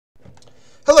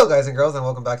Hello guys and girls and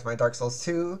welcome back to my Dark Souls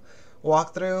 2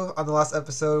 walkthrough. On the last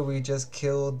episode we just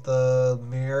killed the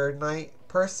Mirror Knight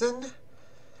person,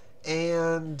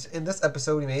 and in this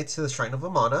episode we made it to the Shrine of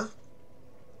Amana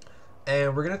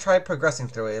and we're going to try progressing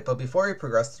through it. But before we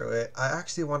progress through it, I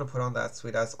actually want to put on that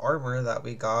sweet ass armor that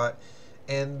we got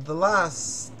in the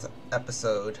last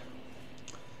episode.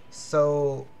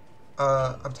 So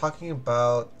I'm talking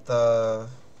about the...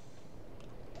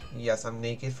 Yes, I'm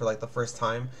naked for like the first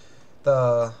time.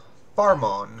 The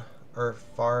Farmon, or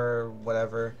Far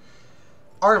whatever,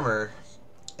 armor.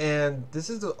 And this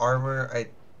is the armor I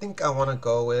think I want to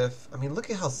go with. I mean, look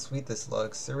at how sweet this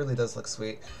looks. It really does look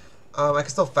sweet. I can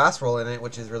still fast roll in it,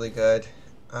 which is really good.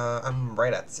 I'm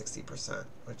right at 60%,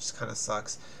 which kind of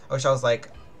sucks. I wish I was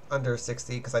like under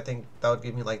 60, because I think that would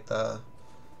give me like the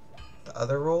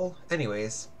other roll.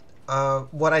 Anyways,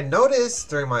 what I noticed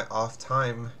during my off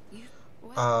time,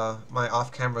 my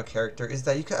off-camera character, is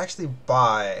that you could actually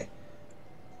buy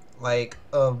like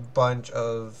a bunch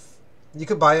of... You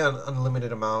could buy an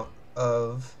unlimited amount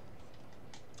of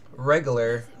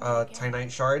regular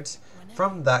Titanite shards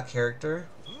from that character,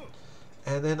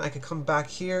 and then I could come back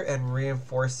here and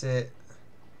reinforce it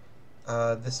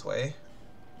this way.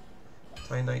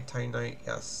 Titanite,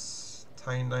 yes.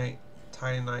 Titanite.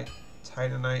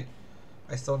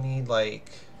 I still need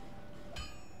like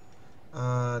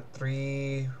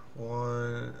 3,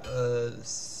 1,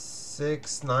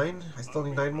 6, 9. I still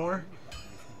need 9 more.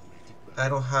 I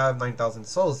don't have 9,000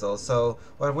 souls though, so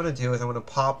what I'm gonna do is I'm gonna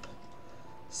pop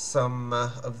some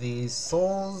of these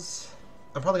souls.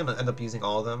 I'm probably gonna end up using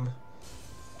all of them.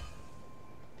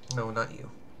 No, not you.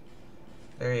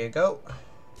 There you go.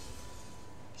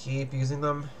 Keep using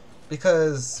them,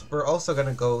 because we're also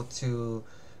gonna go to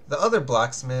the other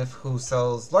blacksmith who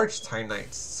sells large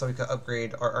Titanites, so we can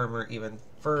upgrade our armor even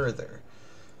further.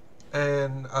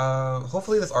 And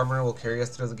hopefully this armor will carry us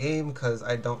through the game, because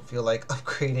I don't feel like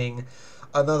upgrading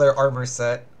another armor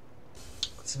set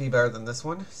to be better than this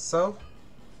one. So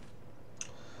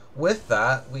with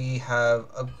that, we have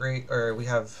we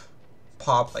have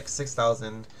popped like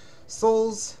 6,000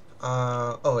 souls.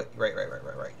 Oh wait,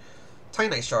 right.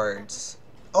 Titanite shards.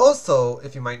 Also,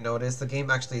 if you might notice, the game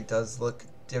actually does look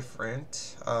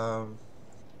different.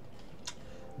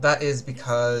 That is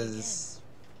because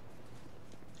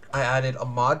I added a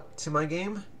mod to my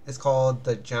game. It's called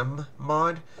the Gem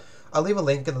mod. I'll leave a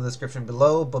link in the description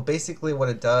below, but basically what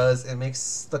it does, it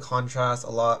makes the contrast a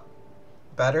lot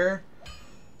better,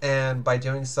 and by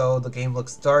doing so the game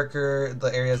looks darker.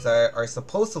 The areas that are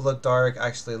supposed to look dark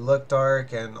actually look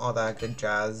dark, and all that good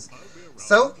jazz.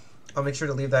 So I'll make sure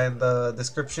to leave that in the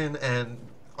description, and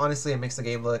honestly it makes the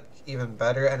game look even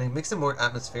better, and it makes it more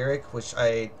atmospheric, which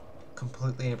I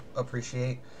completely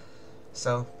appreciate.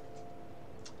 So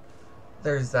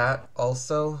there's that.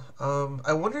 Also,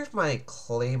 I wonder if my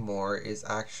claymore is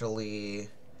actually...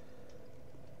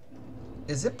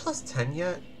 Is it plus 10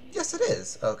 yet? Yes, it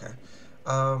is. Okay.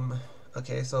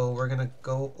 Okay, so we're gonna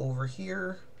go over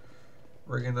here.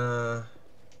 We're gonna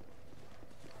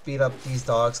beat up these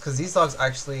dogs, because these dogs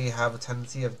actually have a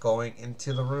tendency of going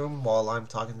into the room while I'm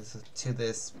talking to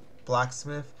this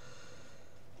blacksmith,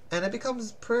 and it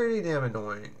becomes pretty damn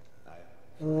annoying.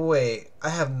 Wait, I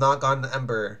have not gotten the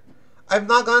ember. I've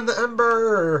not gotten the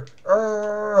ember!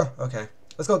 Okay,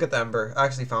 let's go get the ember. I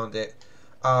actually found it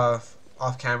off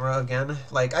camera again.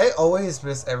 Like, I always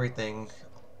miss everything,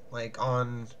 like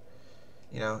on,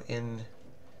 you know, in...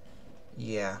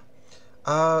 Yeah.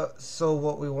 So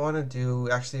what we want to do,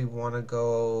 we actually want to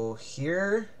go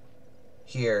here.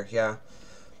 Here, yeah.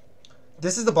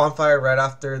 This is the bonfire right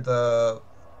after the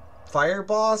fire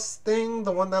boss thing,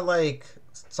 the one that like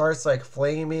starts like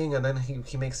flaming, and then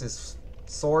he makes his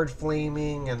sword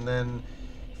flaming, and then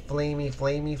flamey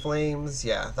flames.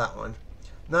 Yeah, that one.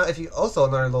 Now, if you also,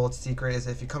 another little secret is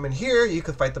if you come in here, you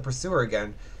could fight the pursuer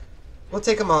again. We'll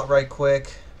take him out right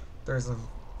quick. There's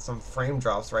some frame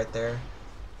drops right there.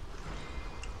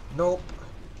 Nope.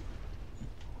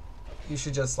 You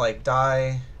should just like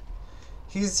die.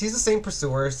 He's the same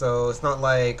pursuer, so it's not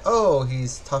like, oh,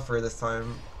 he's tougher this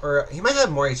time. Or he might have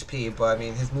more HP, but I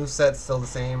mean his moveset's still the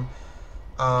same.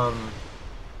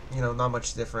 You know, not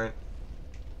much different.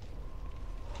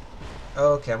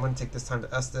 Okay, I'm gonna take this time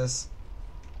to S this.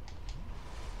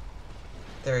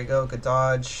 There you go, good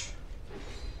dodge.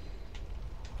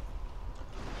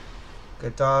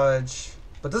 Good dodge.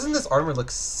 But doesn't this armor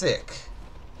look sick?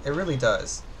 It really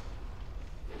does.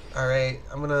 Alright,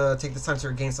 I'm gonna take this time to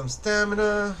regain some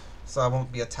stamina, so I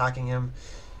won't be attacking him.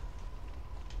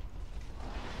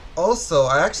 Also,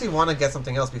 I actually want to get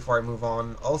something else before I move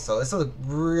on. Also, it's a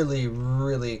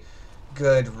really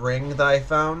good ring that I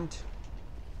found.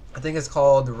 I think it's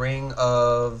called Ring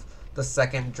of the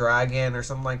Second Dragon or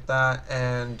something like that,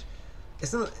 and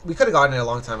we could have gotten it a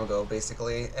long time ago,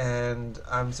 basically, and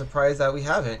I'm surprised that we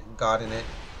haven't gotten it.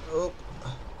 Oh,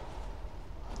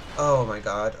 oh my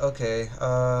god. Okay,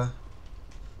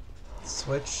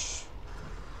 switch.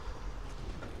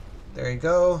 There you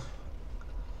go.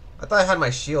 I thought I had my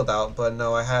shield out, but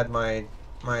no, I had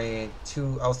I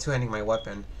was two-handing my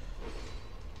weapon.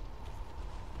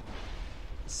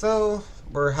 So,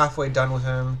 we're halfway done with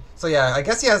him. So yeah, I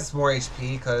guess he has more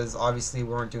HP, because obviously we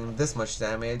weren't doing this much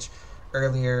damage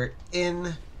earlier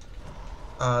in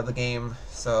the game,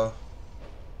 so...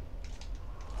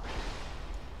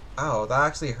 Ow, that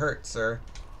actually hurt, sir.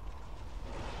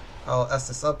 I'll S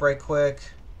this up right quick.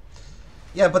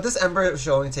 Yeah, but this Ember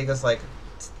should only take us like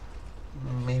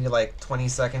maybe like 20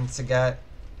 seconds to get.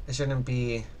 It shouldn't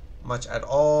be much at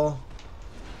all.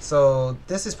 So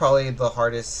this is probably the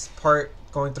hardest part,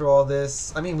 going through all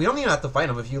this. I mean, we don't even have to fight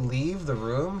him. If you leave the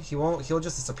room, he'll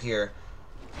just disappear,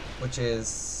 which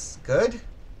is good.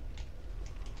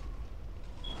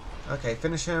 Okay,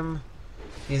 finish him.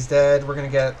 He's dead. We're gonna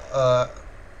get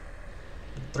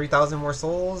 3,000 more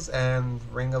souls and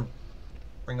Ring of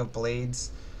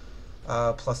Blades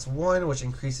 +1, which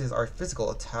increases our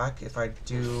physical attack, if I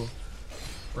do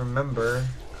remember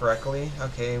correctly.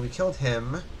 Okay, we killed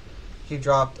him. He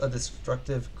dropped a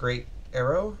destructive great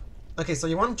arrow. Okay, so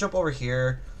you want to jump over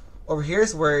here. Over here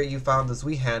is where you found the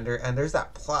Zweihander, and there's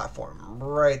that platform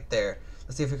right there.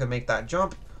 Let's see if we can make that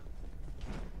jump.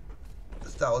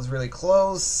 That was really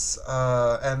close,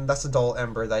 and that's the dull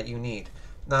ember that you need.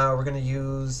 Now we're going to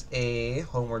use a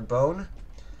homeward bone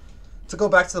to go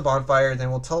back to the bonfire, then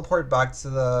we'll teleport back to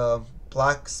the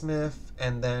blacksmith,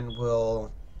 and then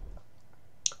we'll,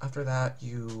 after that,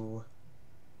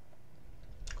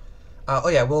 oh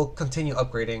yeah, we'll continue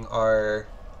upgrading our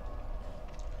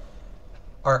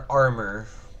armor,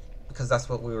 because that's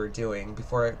what we were doing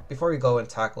before we go and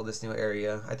tackle this new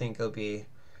area. I think it'll be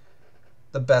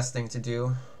the best thing to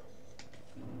do.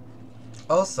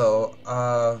 Also,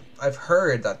 I've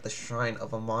heard that the Shrine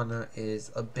of Amana is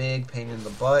a big pain in the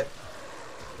butt,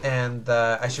 and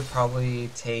that I should probably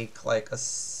take like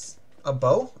a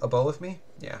bow with me.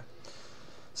 Yeah.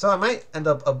 So I might end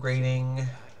up upgrading.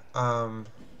 I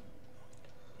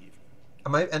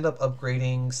might end up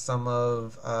upgrading some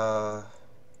of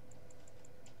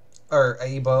or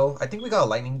a bow. I think we got a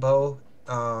lightning bow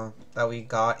that we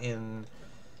got in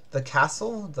the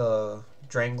castle, the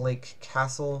Drang Lake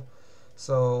Castle.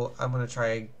 So I'm gonna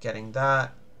try getting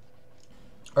that,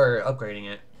 or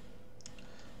upgrading it.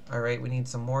 Alright, we need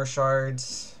some more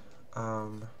shards.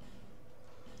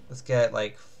 Let's get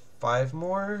like 5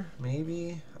 more,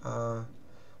 maybe.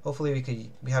 Hopefully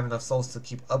we have enough souls to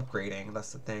keep upgrading,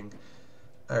 that's the thing.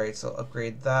 Alright, so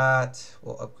upgrade that,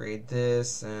 we'll upgrade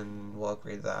this, and we'll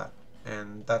upgrade that.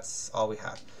 And that's all we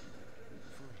have.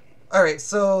 Alright,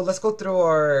 so let's go through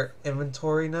our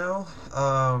inventory now.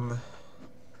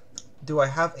 Do I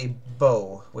have a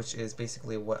bow, which is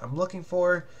basically what I'm looking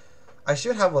for. I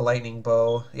should have a lightning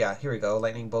bow. Yeah, here we go.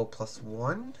 Lightning bow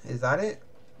 +1. Is that it?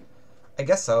 I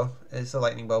guess so. It's a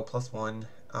lightning bow +1.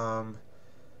 Can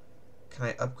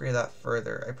I upgrade that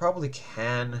further? I probably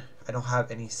can. I don't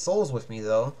have any souls with me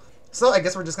though. So I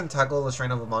guess we're just going to tackle the Shrine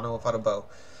of Amana without a bow.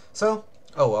 So,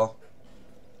 oh well.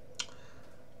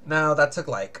 Now that took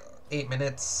like 8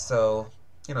 minutes, so,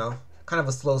 you know, kind of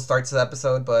a slow start to the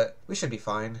episode, but we should be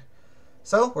fine.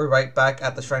 So, we're right back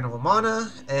at the Shrine of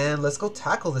Amana, and let's go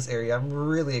tackle this area. I'm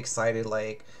really excited.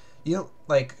 Like, if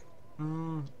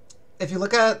you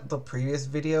look at the previous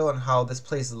video and how this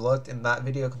place looked in that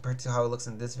video compared to how it looks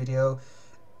in this video,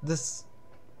 this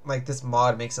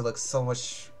mod makes it look so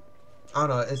much, I don't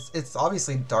know, it's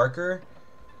obviously darker,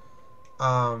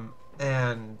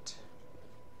 and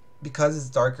because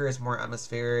it's darker, it's more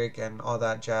atmospheric and all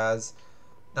that jazz.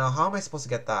 Now, how am I supposed to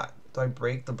get that? Do I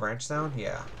break the branch down?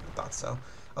 Yeah, I thought so.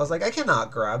 I was like, I cannot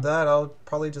grab that. I'll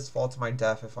probably just fall to my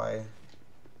death if I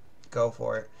go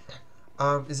for it.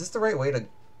 Is this the right way to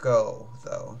go,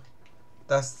 though?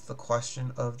 That's the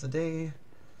question of the day.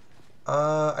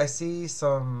 I see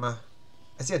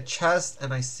a chest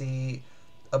and I see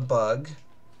a bug.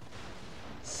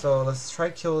 So let's try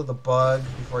kill the bug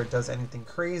before it does anything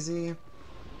crazy.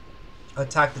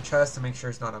 Attack the chest to make sure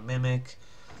it's not a mimic.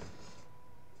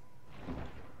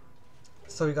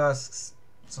 So we got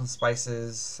some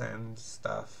spices and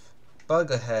stuff.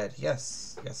 Bug ahead.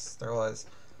 Yes, there was.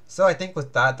 So I think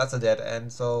with that, that's a dead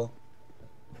end. So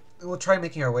we'll try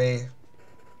making our way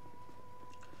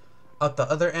out the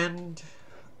other end.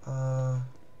 But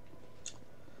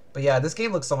yeah, this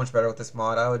game looks so much better with this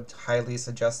mod. I would highly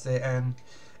suggest it. And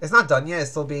It's not done yet.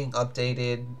 It's still being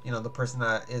updated. You know, the person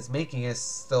that is making it is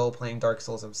still playing Dark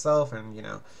Souls himself, and you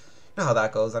know how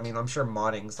that goes. I mean, I'm sure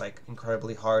modding's like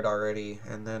incredibly hard already,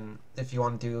 and then if you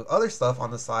want to do other stuff on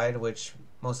the side, which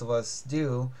most of us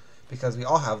do, because we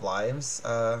all have lives,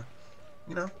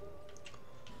 you know.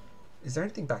 Is there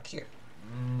anything back here?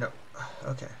 No.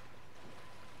 Okay.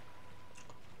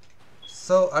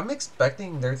 So I'm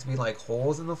expecting there to be like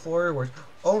holes in the floor where,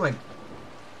 oh my,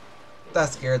 that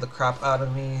scared the crap out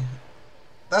of me.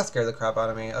 That scared the crap out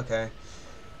of me. Okay.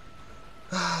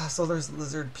 So there's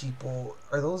lizard people.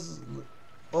 Are those...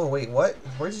 Oh, wait, what?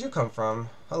 Where did you come from?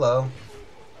 Hello.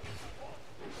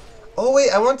 Oh, wait,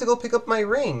 I want to go pick up my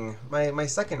ring. My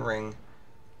second ring.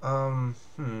 And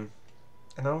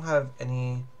I don't have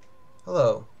any...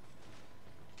 Hello.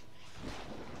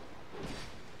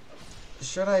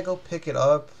 Should I go pick it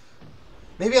up?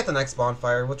 Maybe at the next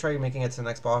bonfire. We'll try making it to the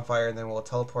next bonfire, and then we'll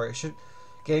teleport.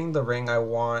 Getting the ring I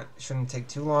want shouldn't take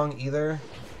too long either.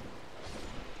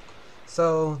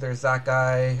 So, there's that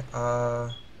guy.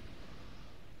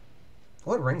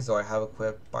 What rings do I have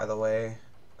equipped, by the way?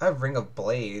 I have Ring of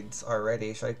Blades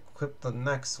already. Should I equip the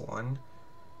next one?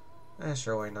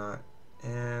 Sure, why not?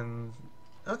 And...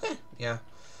 Okay, yeah.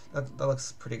 That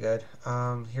looks pretty good.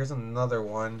 Here's another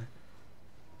one.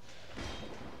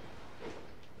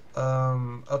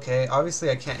 Okay, obviously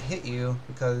I can't hit you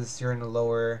because you're in a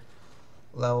lower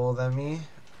level than me.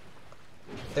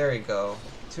 There you go.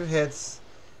 2 hits.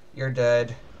 You're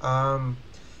dead. And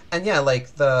yeah, like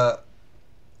a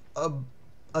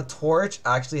torch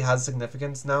actually has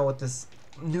significance now with this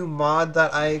new mod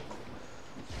that I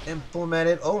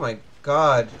implemented. Oh my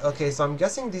god. Okay, so I'm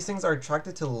guessing these things are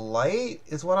attracted to light,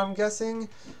 is what I'm guessing.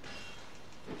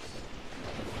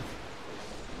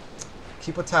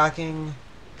 Keep attacking.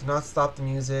 Do not stop the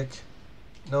music.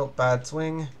 Nope, bad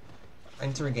swing. I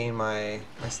need to regain my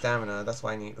stamina. That's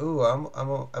what I need. Ooh,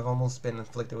 I've almost been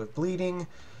inflicted with bleeding.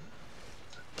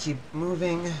 Keep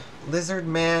moving. Lizard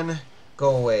man,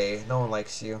 go away. No one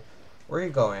likes you. Where are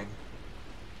you going?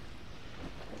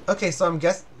 Okay, so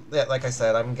yeah, like I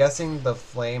said, I'm guessing the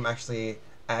flame actually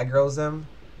aggroes them.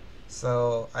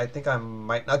 So I think I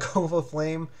might not go with a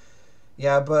flame.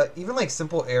 Yeah, but even like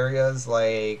simple areas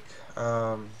like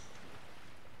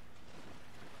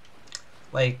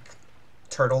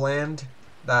Turtle Land,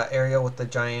 that area with the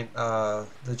giant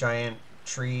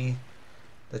tree,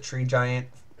 the giant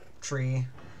tree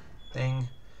thing,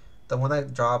 the one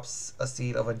that drops a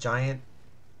seed of a giant.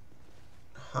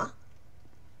 Huh?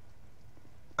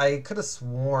 I could have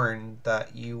sworn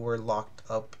that you were locked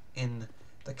up in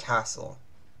the castle.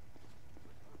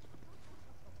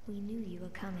 We knew you were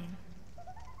coming.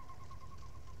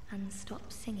 And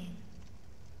stop singing.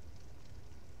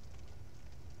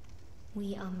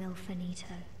 We are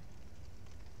Milfanito.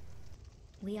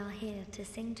 We are here to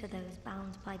sing to those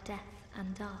bound by death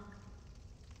and dark.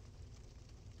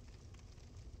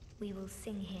 We will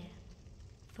sing here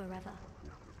forever,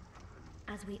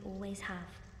 as we always have,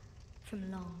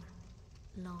 from long,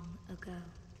 long ago.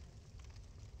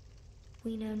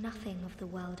 We know nothing of the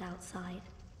world outside.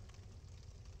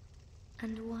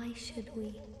 And why should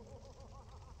we?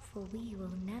 For we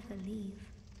will never leave.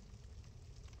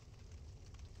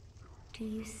 Do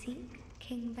you seek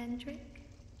King Vendrick?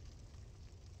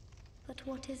 But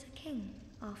what is a king,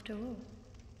 after all?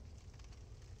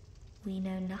 We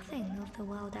know nothing of the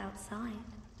world outside,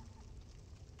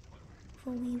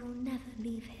 for we will never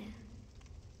leave here.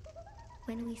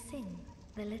 When we sing,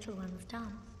 the little ones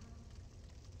dance.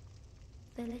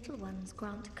 The little ones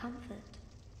grant comfort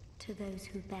to those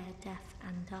who bear death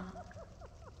and dark.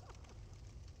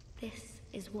 This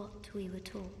is what we were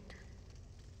taught.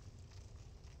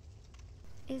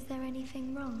 Is there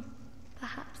anything wrong?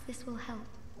 Perhaps this will help.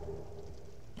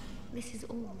 This is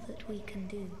all that we can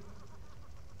do.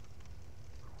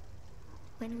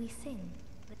 When we sing,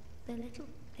 the little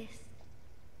this.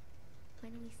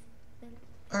 When we.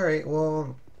 All right.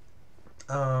 Well,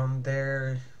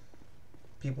 they're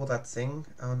people that sing.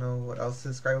 I don't know what else to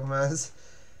describe them as,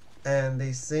 and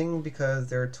they sing because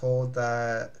they're told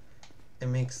that it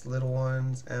makes little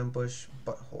ones ambush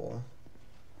butthole.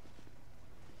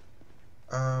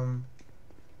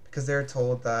 Because they're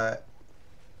told that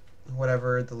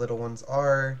whatever the little ones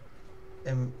are,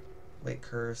 and wait,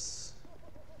 curse.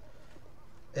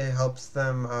 It helps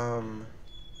them,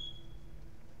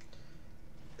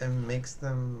 it makes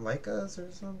them like us or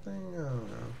something? I don't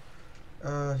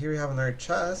know. Here we have another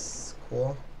chest.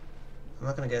 Cool. I'm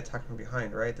not gonna get attacked from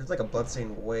behind, right? There's like a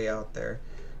bloodstain way out there.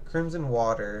 Crimson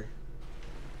water.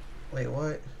 Wait,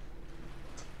 what?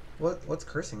 What's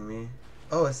cursing me?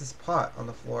 Oh, it's this pot on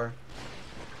the floor.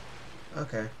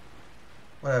 Okay.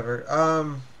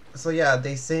 Whatever. So yeah,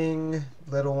 they sing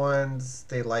little ones,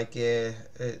 they like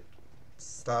it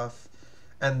stuff,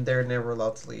 and they're never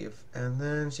allowed to leave. And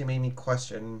then she made me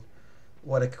question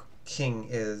what a king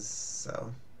is,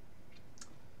 so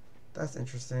that's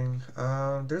interesting.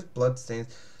 There's blood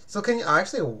stains. So can you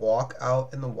actually walk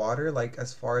out in the water like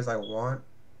as far as I want?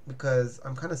 Because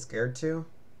I'm kind of scared to,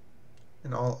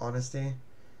 in all honesty.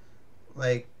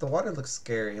 Like the water looks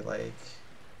scary. Like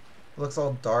it looks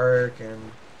all dark and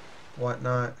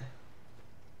whatnot.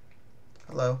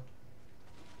 Hello.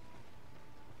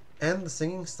 And the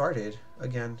singing started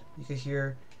again. You could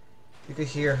hear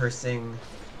her sing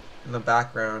in the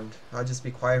background. I'll just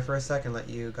be quiet for a second, let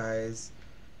you guys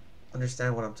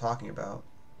understand what I'm talking about.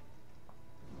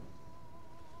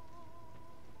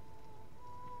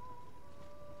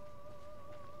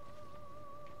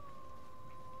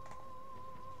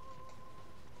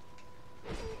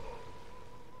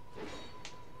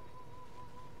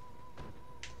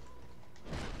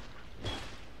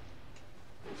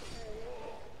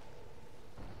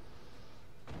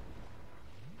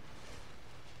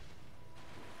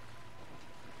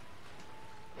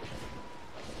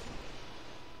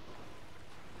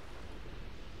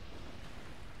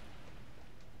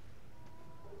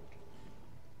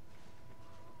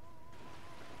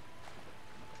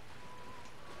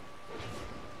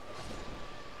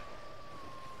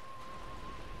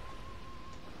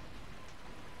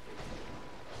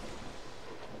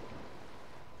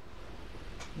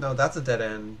 No, that's a dead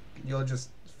end. You'll just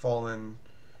fall and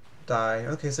die.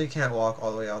 Okay, so you can't walk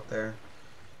all the way out there.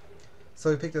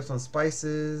 So we picked up some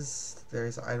spices.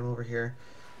 There's an item over here.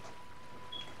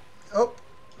 Oh!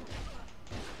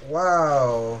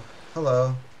 Wow!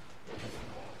 Hello.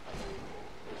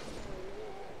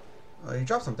 Oh, you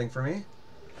dropped something for me.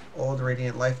 Old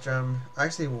Radiant Life Gem.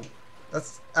 Actually,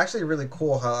 that's actually really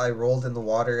cool how I rolled in the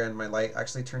water and my light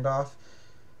actually turned off.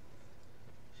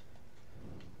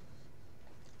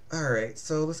 Alright,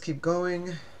 so let's keep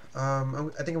going. I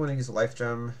think I'm going to use a Life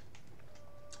Gem.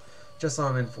 Just so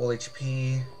I'm in full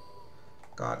HP.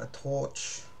 Got a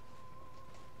torch.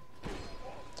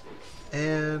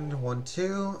 And 1,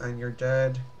 2, and you're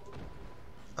dead.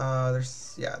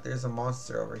 There's a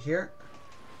monster over here.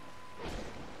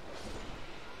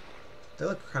 They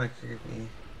look kind of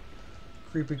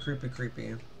creepy.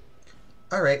 Creepy.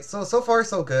 Alright, so far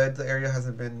so good. The area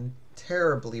hasn't been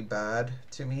terribly bad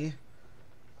to me.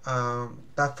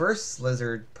 That first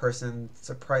lizard person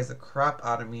surprised the crap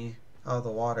out of me out of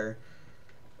the water.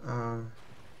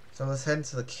 So let's head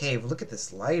into the cave. Look at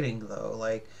this lighting though.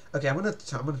 Like, okay, I'm gonna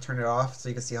turn it off so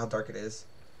you can see how dark it is.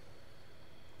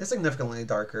 It's significantly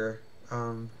darker,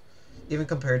 even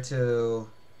compared to,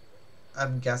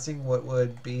 I'm guessing what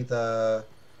would be the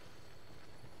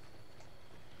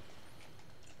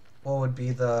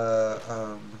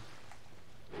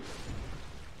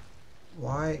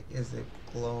why is it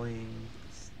glowing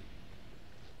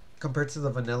compared to the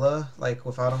vanilla, like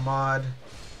without a mod,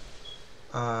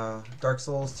 Dark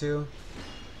Souls 2?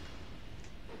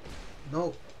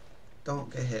 Nope, don't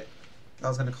get hit. That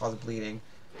was gonna cause bleeding.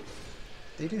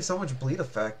 They do so much bleed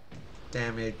effect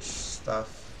damage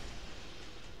stuff.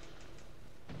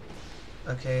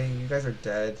 Okay, you guys are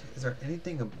dead. Is there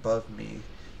anything above me?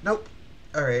 Nope.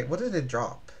 Alright, what did it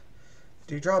drop?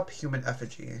 Do you drop human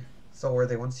effigy? So were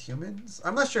they once humans?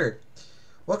 I'm not sure.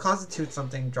 What constitutes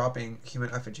something dropping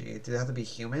human effigy? Did it have to be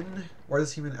human? Where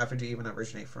does human effigy even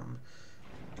originate from?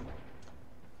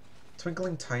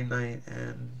 Twinkling Titanite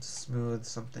and smooth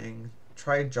something.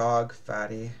 Try jog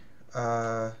fatty.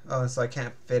 Oh, so I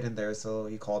can't fit in there, so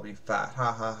he called me fat.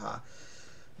 Ha ha ha.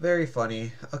 Very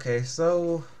funny. Okay,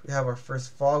 so we have our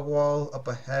first fog wall up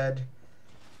ahead.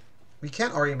 We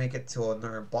can't already make it to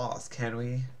another boss, can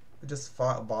we? We just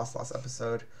fought a boss last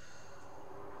episode.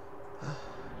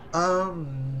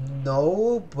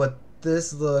 No, but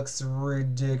this looks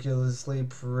ridiculously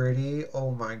pretty.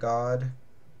 Oh my god.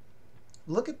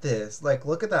 Look at this. Like,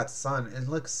 look at that sun. It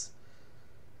looks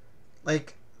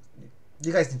like,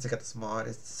 you guys need to get this mod.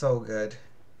 It's so good.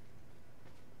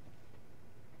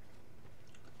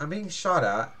 I'm being shot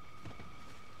at.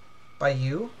 By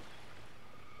you?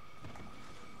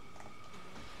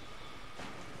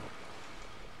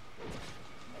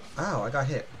 Ow, I got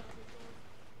hit.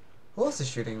 Who else is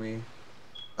shooting me?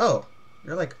 Oh,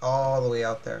 you're like all the way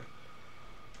out there.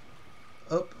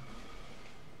 Oh.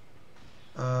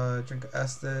 Drink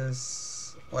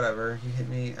Estus. Whatever. You hit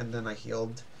me and then I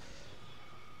healed.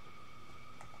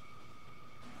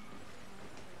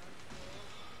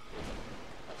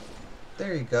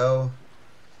 There you go.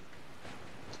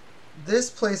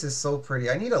 This place is so pretty.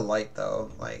 I need a light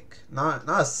though. Like, not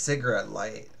a cigarette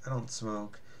light. I don't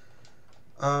smoke.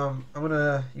 I'm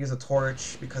gonna use a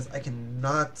torch because I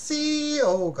cannot see.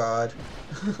 Oh god.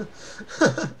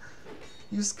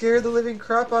 You scared the living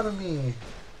crap out of me.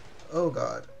 Oh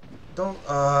god. Don't,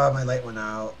 my light went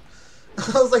out.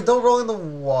 I was like, don't roll in the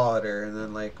water. And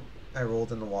then, like, I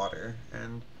rolled in the water.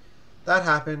 And that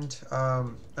happened.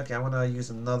 Okay, I'm gonna use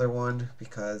another one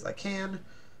because I can.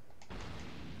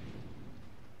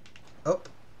 Oh.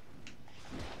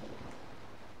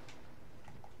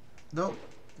 Nope.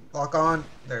 Lock on.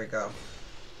 There you go.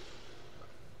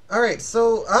 Alright,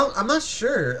 so I'm not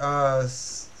sure.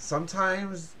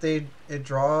 Sometimes it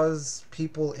draws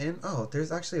people in. Oh,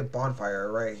 there's actually a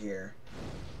bonfire right here.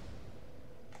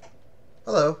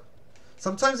 Hello.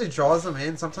 Sometimes it draws them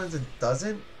in, sometimes it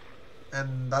doesn't.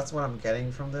 And that's what I'm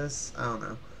getting from this. I don't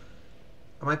know.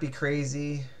 I might be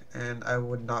crazy, and I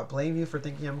would not blame you for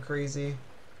thinking I'm crazy.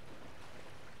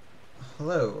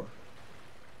 Hello.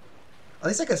 At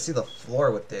least I can see the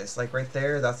floor with this. Like right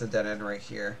there, that's a dead end right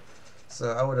here.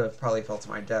 So I would have probably fell to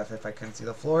my death if I couldn't see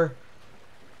the floor.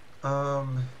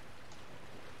 Run.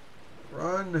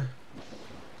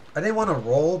 I didn't want to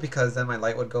roll because then my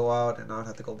light would go out and I would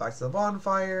have to go back to the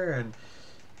bonfire and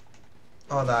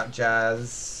all that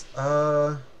jazz.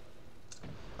 I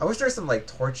wish there's some like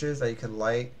torches that you could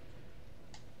light.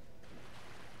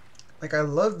 Like I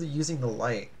love using the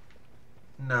light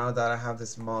now that I have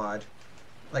this mod.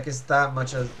 Like it's that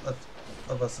much of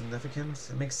a significance.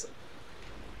 It makes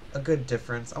a good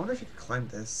difference. I wonder if you could climb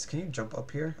this. Can you jump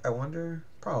up here? I wonder.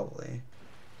 Probably.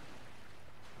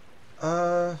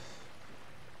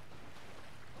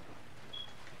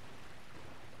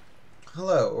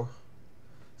 Hello.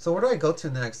 So where do I go to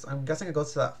next? I'm guessing I go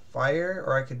to that fire,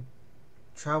 or I could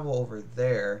travel over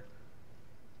there.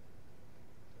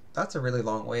 That's a really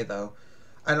long way, though.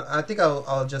 I think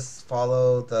I'll just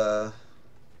follow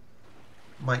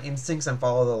my instincts and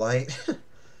follow the light.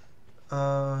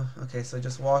 Okay, so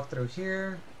just walk through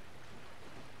here.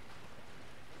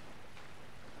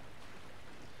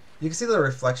 You can see the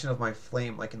reflection of my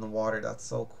flame, like in the water. That's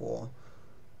so cool.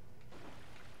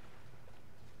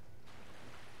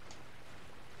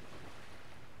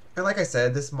 And like I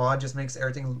said, this mod just makes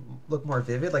everything look more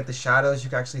vivid. Like the shadows, you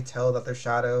can actually tell that they're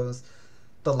shadows.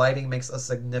 The lighting makes a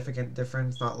significant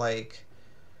difference, not like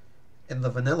in the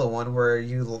vanilla one where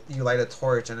you light a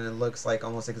torch and it looks like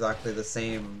almost exactly the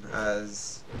same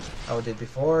as how it did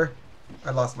before.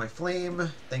 I lost my flame.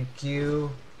 Thank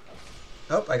you.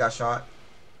 Oh, I got shot.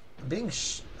 I'm being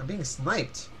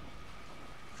sniped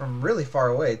from really far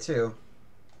away too.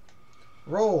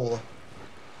 Roll.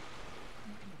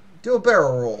 Do a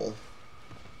barrel roll.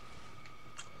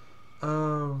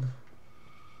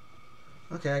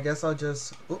 Okay, I guess I'll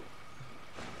just oop.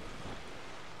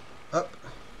 Up.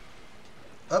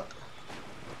 Up.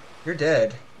 You're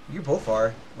dead. You both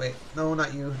are. Wait, no,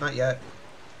 not you. Not yet.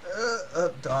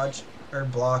 Dodge. Or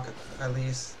block, at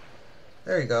least.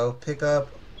 There you go. Pick up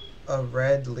a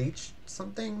red leech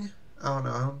something? I don't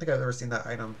know. I don't think I've ever seen that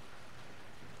item.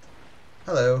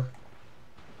 Hello.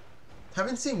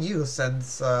 Haven't seen you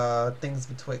since things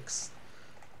betwixt.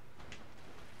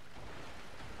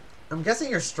 I'm guessing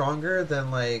you're stronger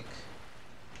than like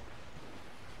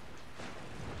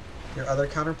your other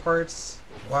counterparts.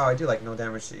 Wow, I do like no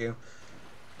damage to you.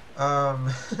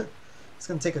 It's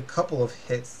gonna take a couple of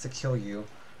hits to kill you.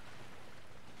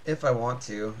 If I want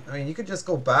to. I mean, you could just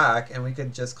go back and we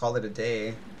could just call it a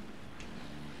day.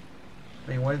 I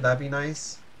mean, wouldn't that be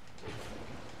nice?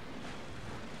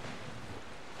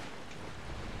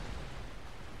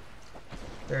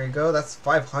 There you go. That's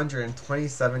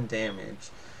 527 damage.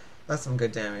 That's some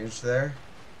good damage there.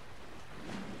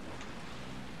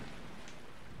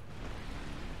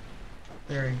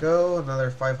 There you go. Another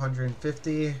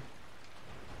 550.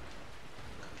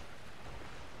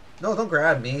 No, don't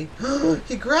grab me.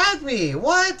 He grabbed me.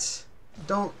 What?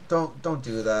 Don't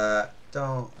do that.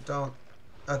 Don't.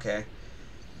 Okay.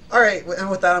 All right. And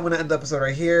with that, I'm gonna end the episode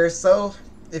right here. So,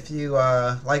 if you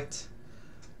liked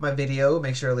my video,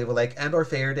 make sure to leave a like and or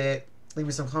favorite it. Leave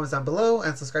me some comments down below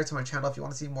and subscribe to my channel if you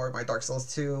want to see more of my Dark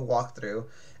Souls 2 walkthrough.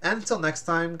 And until next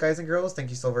time, guys and girls, thank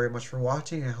you so very much for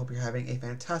watching. I hope you're having a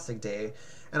fantastic day.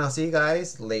 And I'll see you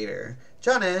guys later.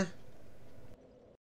 Ciao!